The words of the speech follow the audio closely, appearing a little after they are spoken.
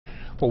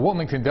Well,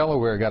 Wilmington,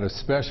 Delaware got a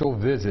special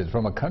visit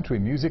from a country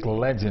music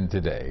legend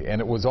today,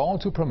 and it was all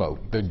to promote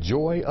the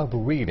joy of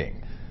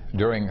reading.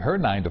 During her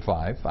 9 to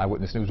 5,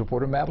 Eyewitness News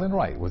reporter Madeleine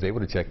Wright was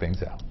able to check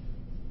things out.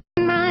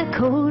 My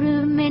coat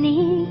of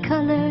many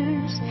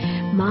colors,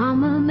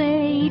 Mama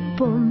made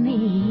for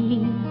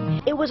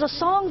me. It was a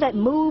song that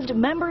moved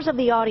members of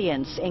the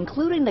audience,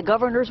 including the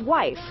governor's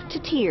wife, to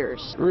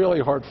tears. Really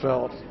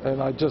heartfelt,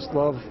 and I just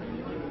love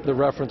the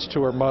reference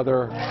to her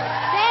mother.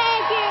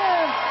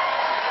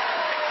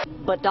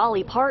 But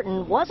Dolly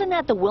Parton wasn't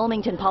at the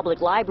Wilmington Public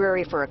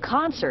Library for a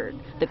concert.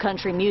 The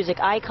country music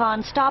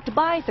icon stopped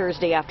by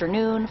Thursday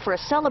afternoon for a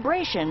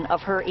celebration of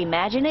her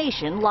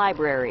Imagination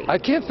Library. I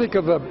can't think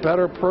of a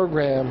better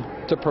program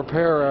to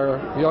prepare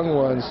our young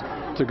ones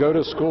to go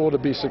to school, to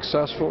be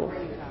successful,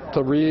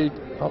 to read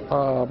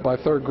by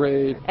 3rd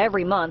grade.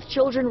 Every month,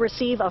 children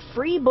receive a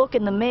free book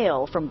in the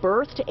mail from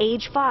birth to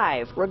age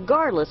 5,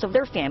 regardless of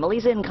their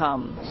family's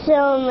income.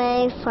 So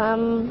many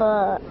fun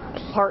books.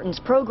 Parton's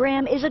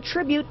program is a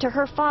tribute to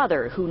her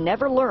father, who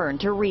never learned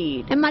to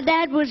read. And my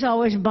dad was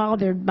always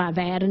bothered by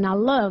that, and I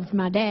loved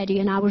my daddy,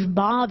 and I was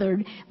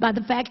bothered by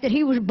the fact that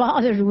he was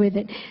bothered with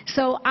it.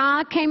 So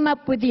I came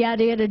up with the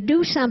idea to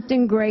do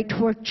something great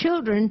where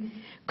children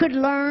could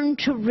learn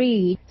to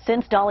read.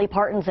 Since Dolly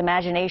Parton's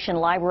Imagination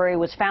Library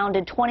was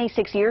founded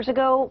 26 years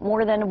ago,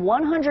 more than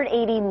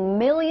 180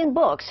 million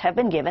books have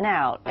been given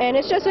out. And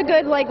it's just a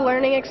good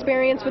learning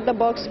experience with the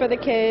books for the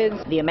kids.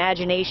 The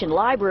Imagination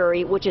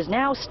Library, which is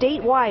now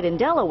statewide in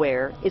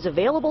Delaware, is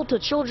available to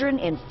children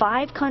in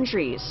 5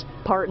 countries.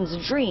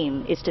 Parton's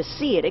dream is to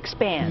see it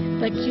expand.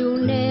 But you'll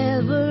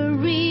never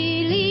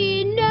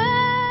really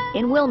know.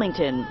 In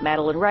Wilmington,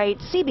 Madeleine Wright,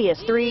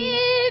 CBS 3.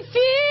 If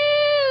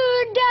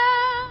you die.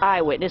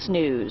 Eyewitness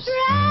News.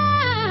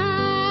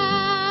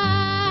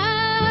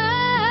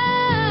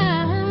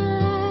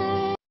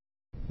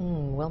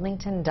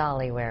 Wilmington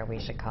Dollyware, we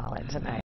should call it tonight.